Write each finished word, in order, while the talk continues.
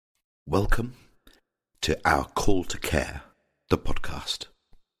Welcome to our Call to Care, the podcast.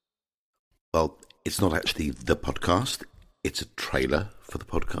 Well, it's not actually the podcast, it's a trailer for the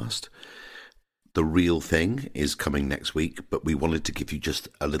podcast. The real thing is coming next week, but we wanted to give you just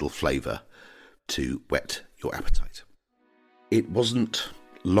a little flavour to whet your appetite. It wasn't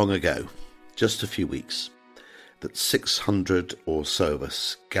long ago, just a few weeks, that 600 or so of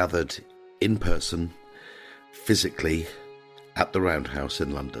us gathered in person, physically, at the Roundhouse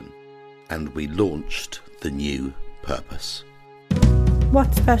in London, and we launched the new purpose.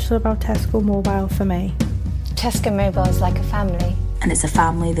 What's special about Tesco Mobile for me? Tesco Mobile is like a family. And it's a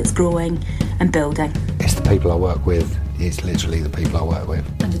family that's growing and building. It's the people I work with. It's literally the people I work with.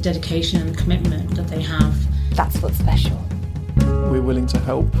 And the dedication and commitment that they have. That's what's special. We're willing to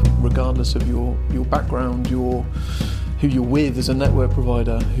help regardless of your background, who you're with as a network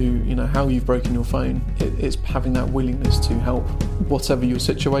provider, how you've broken your phone. It's having that willingness to help, whatever your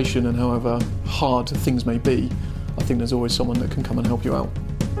situation and however hard things may be. I think there's always someone that can come and help you out.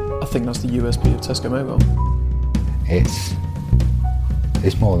 I think that's the USP of Tesco Mobile. It's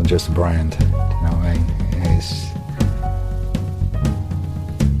more than just a brand, do you know what I mean?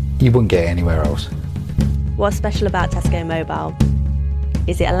 You wouldn't get it anywhere else. What's special about Tesco Mobile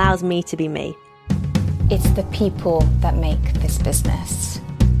is it allows me to be me. It's the people that make this business.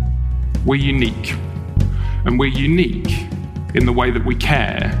 We're unique, and we're unique in the way that we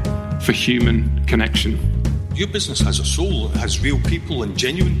care for human connection. Your business has a soul, it has real people and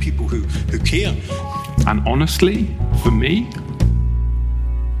genuine people who care. And honestly, for me,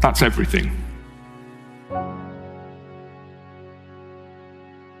 that's everything.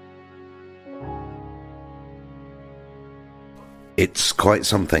 It's quite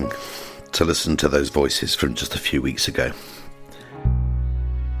something to listen to those voices from just a few weeks ago.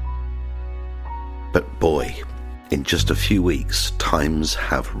 But boy, in just a few weeks, times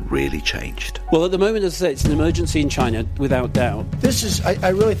have really changed. Well, at the moment, as I say, it's an emergency in China, without doubt. I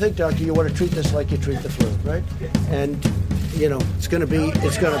really think, Doctor, you want to treat this like you treat the flu, right? And, it's going to be.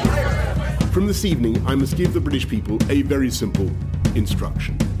 From this evening, I must give the British people a very simple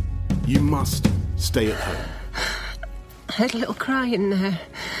instruction. You must stay at home. I had a little cry in there.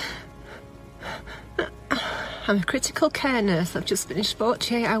 I'm a critical care nurse. I've just finished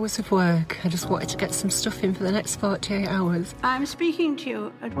 48 hours of work. I just wanted to get some stuff in for the next 48 hours. I'm speaking to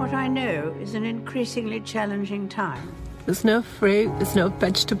you at what I know is an increasingly challenging time. There's no fruit, there's no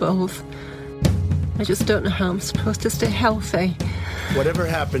vegetables. I just don't know how I'm supposed to stay healthy. Whatever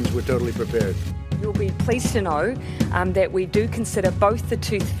happens, we're totally prepared. You'll be pleased to know that we do consider both the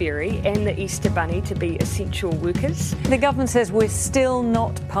Tooth Fairy and the Easter Bunny to be essential workers. The government says we're still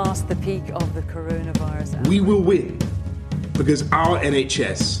not past the peak of the coronavirus. We will win because our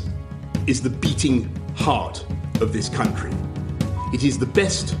NHS is the beating heart of this country. It is the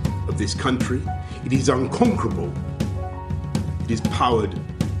best of this country. It is unconquerable. It is powered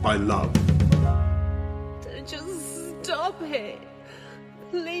by love. Just stop it,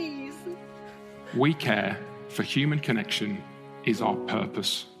 please. We care for human connection is our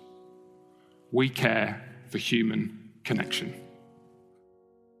purpose. We care for human connection.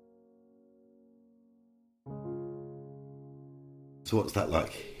 So what's that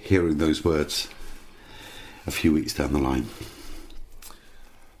like, hearing those words a few weeks down the line?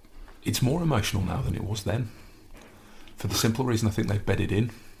 It's more emotional now than it was then. For the simple reason I think they've bedded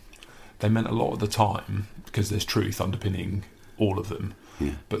in. They meant a lot at the time because there's truth underpinning all of them.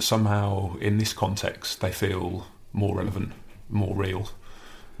 Yeah. But somehow in this context they feel more relevant, more real,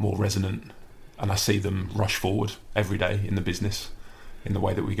 more resonant, and I see them rush forward every day in the business in the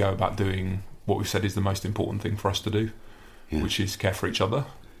way that we go about doing what we've said is the most important thing for us to do, which is care for each other,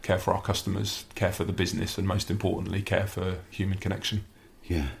 care for our customers, care for the business, and most importantly care for human connection.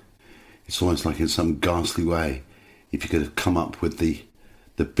 Yeah, it's almost like in some ghastly way, if you could have come up with the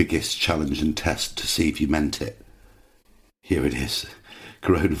biggest challenge and test to see if you meant it, here it is.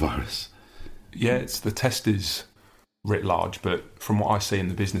 Coronavirus. Yeah, the test is writ large, but from what I see in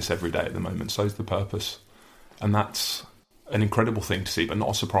the business every day at the moment, so is the purpose. And that's an incredible thing to see, but not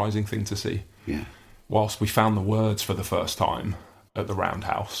a surprising thing to see. Yeah. Whilst we found the words for the first time at the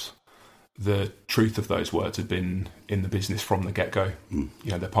Roundhouse, the truth of those words had been in the business from the get-go.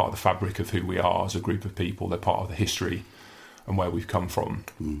 They're part of the fabric of who we are as a group of people. They're part of the history and where we've come from.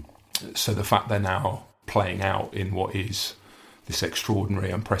 So the fact they're now playing out in what is this extraordinary,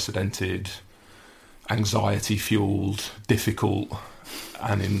 unprecedented, anxiety-fueled, difficult,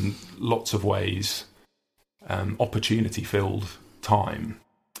 and in lots of ways opportunity-filled time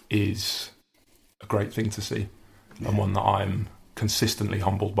is a great thing to see, and one that I'm consistently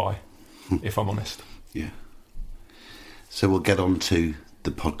humbled by, if I'm honest. Yeah. So we'll get on to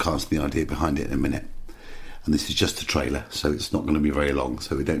the podcast, the idea behind it in a minute. And this is just a trailer, so it's not going to be very long,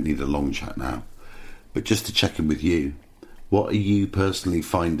 so we don't need a long chat now. But just to check in with you, what are you personally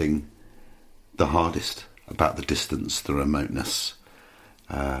finding the hardest about the distance, the remoteness,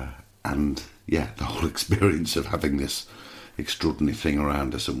 and the whole experience of having this extraordinary thing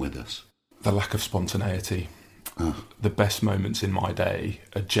around us and with us? The lack of spontaneity. The best moments in my day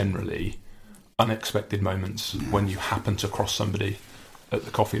are generally unexpected moments when you happen to cross somebody at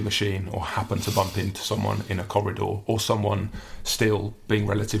the coffee machine, or happen to bump into someone in a corridor, or someone still being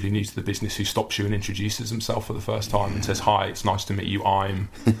relatively new to the business who stops you and introduces himself for the first time and says, "Hi, it's nice to meet you, I'm..."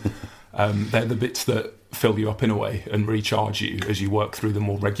 They're the bits that fill you up in a way and recharge you as you work through the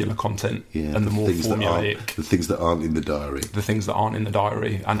more regular content and the more formulaic. The things that aren't in the diary. The things that aren't in the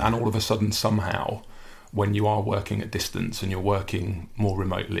diary. And all of a sudden, somehow, when you are working at distance and you're working more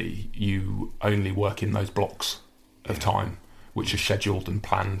remotely, you only work in those blocks of time which are scheduled and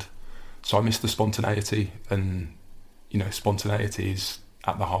planned. So I miss the spontaneity, and spontaneity is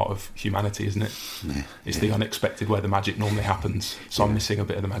at the heart of humanity, isn't it? Yeah, it's the unexpected where the magic normally happens. So I'm missing a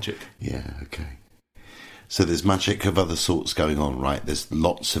bit of the magic. Yeah, okay. So there's magic of other sorts going on, right? There's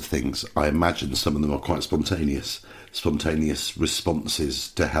lots of things. I imagine some of them are quite spontaneous responses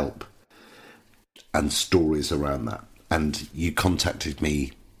to help and stories around that. And you contacted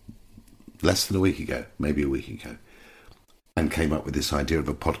me less than a week ago, maybe a week ago, and came up with this idea of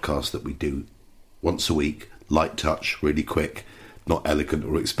a podcast that we do once a week, light touch, really quick, not elegant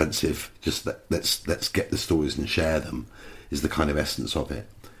or expensive, just let's get the stories and share them, is the kind of essence of it.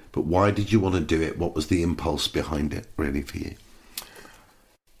 But why did you want to do it? What was the impulse behind it, really, for you?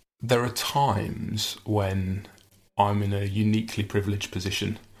 There are times when I'm in a uniquely privileged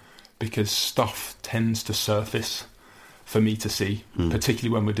position because stuff tends to surface for me to see,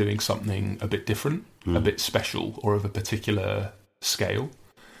 particularly when we're doing something a bit different, a bit special, or of a particular scale.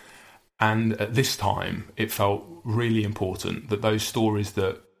 And at this time, it felt really important that those stories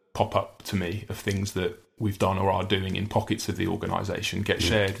that pop up to me of things that we've done or are doing in pockets of the organisation get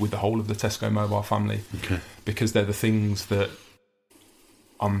shared with the whole of the Tesco Mobile family, because they're the things that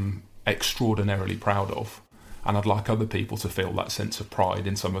I'm extraordinarily proud of, and I'd like other people to feel that sense of pride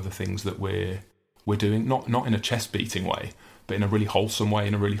in some of the things that we're doing, not in a chest beating way, but in a really wholesome way,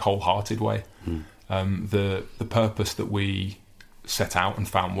 in a really wholehearted way. The purpose that we set out and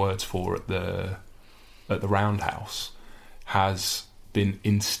found words for at the Roundhouse has been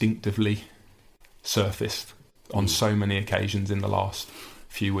instinctively surfaced on so many occasions in the last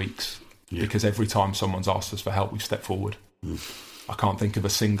few weeks, because every time someone's asked us for help, we've stepped forward. I can't think of a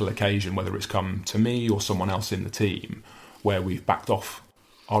single occasion, whether it's come to me or someone else in the team, where we've backed off.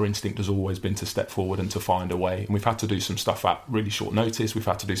 Our instinct has always been to step forward and to find a way. And we've had to do some stuff at really short notice. We've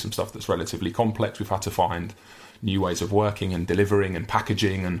had to do some stuff that's relatively complex. We've had to find new ways of working and delivering and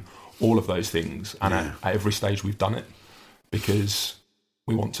packaging and all of those things. And at every stage we've done it because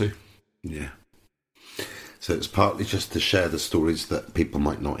we want to. Yeah. So it's partly just to share the stories that people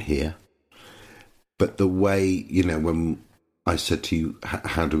might not hear. But the way, when I said to you,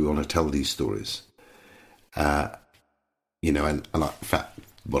 how do we want to tell these stories? And in fact,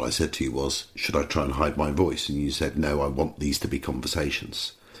 what I said to you was, should I try and hide my voice? And you said, no, I want these to be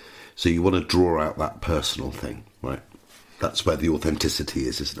conversations. So you want to draw out that personal thing, right? That's where the authenticity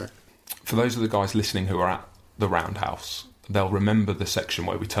is, isn't it? For those of the guys listening who are at the Roundhouse, they'll remember the section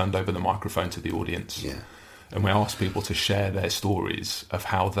where we turned over the microphone to the audience. Yeah. And we asked people to share their stories of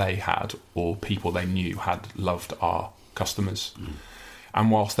how they had, or people they knew had, loved our customers. And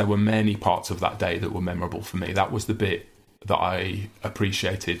whilst there were many parts of that day that were memorable for me, that was the bit that I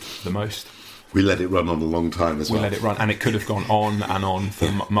appreciated the most. We let it run on a long time as well. We let it run, and it could have gone on and on for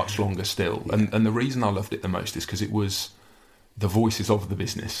much longer still. Yeah. And the reason I loved it the most is because it was the voices of the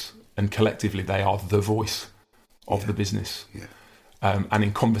business, and collectively they are the voice of the business. Yeah. And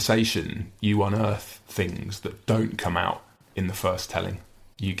in conversation, you unearth things that don't come out in the first telling.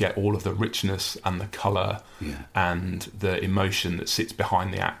 You get all of the richness and the colour and the emotion that sits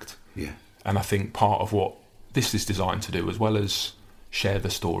behind the act. Yeah. And I think part of what this is designed to do, as well as share the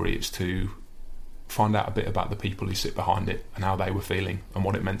story, is to find out a bit about the people who sit behind it and how they were feeling and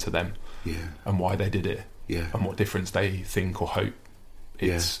what it meant to them and why they did it and what difference they think or hope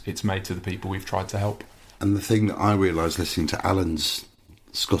it's made to the people we've tried to help. And the thing that I realised listening to Alan's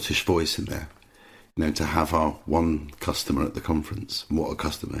Scottish voice in there, to have our one customer at the conference, and what a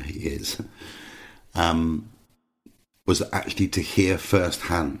customer he is, was actually to hear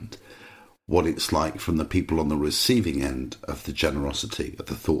firsthand what it's like from the people on the receiving end of the generosity, of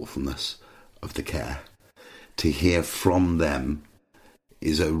the thoughtfulness, of the care. To hear from them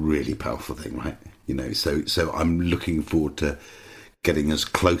is a really powerful thing, right? So I'm looking forward to getting as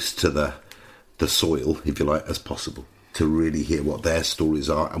close to the soil, if you like, as possible, to really hear what their stories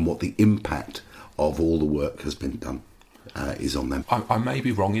are and what the impact of all the work has been done is on them. I may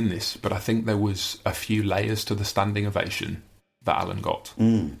be wrong in this, but I think there was a few layers to the standing ovation that Alan got.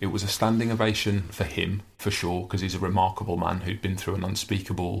 It was a standing ovation for him, for sure, because he's a remarkable man who'd been through an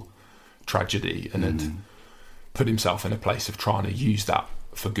unspeakable tragedy and had put himself in a place of trying to use that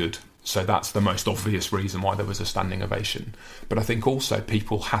for good. So that's the most obvious reason why there was a standing ovation. But I think also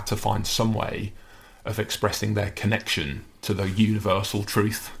people had to find some way of expressing their connection to the universal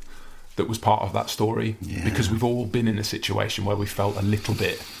truth that was part of that story. Because we've all been in a situation where we felt a little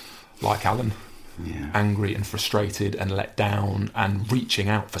bit like Alan, angry and frustrated and let down, and reaching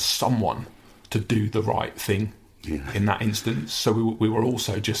out for someone to do the right thing in that instance. So we were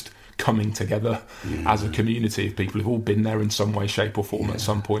also just coming together as a community of people who've all been there in some way, shape or form at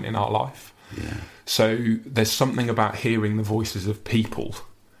some point in our life. So there's something about hearing the voices of people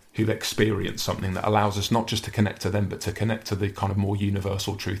who've experienced something that allows us not just to connect to them, but to connect to the kind of more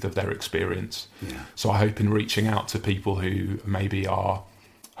universal truth of their experience. So I hope in reaching out to people who maybe are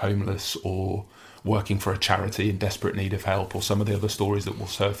homeless or working for a charity in desperate need of help, or some of the other stories that will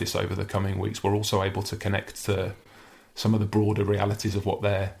surface over the coming weeks, we're also able to connect to some of the broader realities of what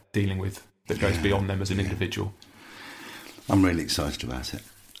they're dealing with that goes beyond them as an individual. I'm really excited about it.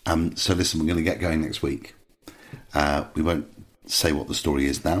 So listen, we're going to get going next week. We won't say what the story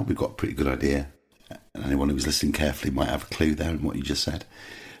is now. We've got a pretty good idea. Anyone who was listening carefully might have a clue there in what you just said.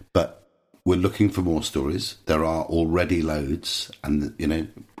 But we're looking for more stories. There are already loads, and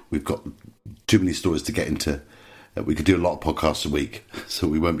we've got too many stories to get into. We could do a lot of podcasts a week, so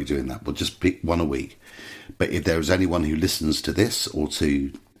we won't be doing that. We'll just pick one a week. But if there is anyone who listens to this or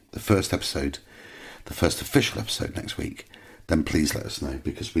to the first episode, the first official episode next week, then please let us know,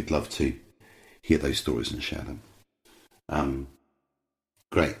 because we'd love to hear those stories and share them.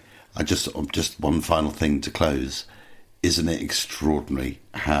 Great. Just one final thing to close. Isn't it extraordinary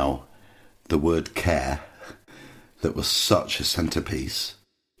how the word care, that was such a centrepiece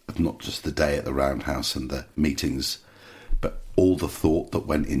of not just the day at the Roundhouse and the meetings, but all the thought that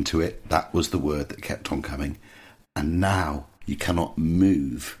went into it, that was the word that kept on coming. And now you cannot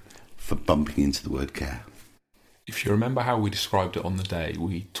move for bumping into the word care. If you remember how we described it on the day,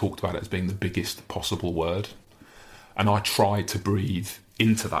 we talked about it as being the biggest possible word. And I tried to breathe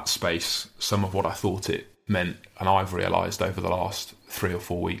into that space some of what I thought it meant. And I've realised over the last 3 or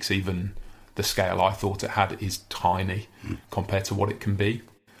 4 weeks, even the scale I thought it had is tiny compared to what it can be.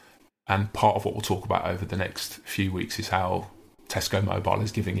 And part of what we'll talk about over the next few weeks is how Tesco Mobile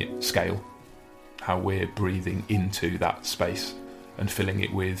is giving it scale, how we're breathing into that space and filling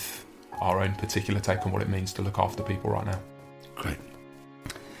it with our own particular take on what it means to look after people right now. Great.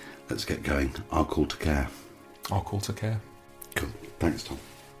 Let's get going. Our call to care. Our call to care. Cool. Thanks, Tom.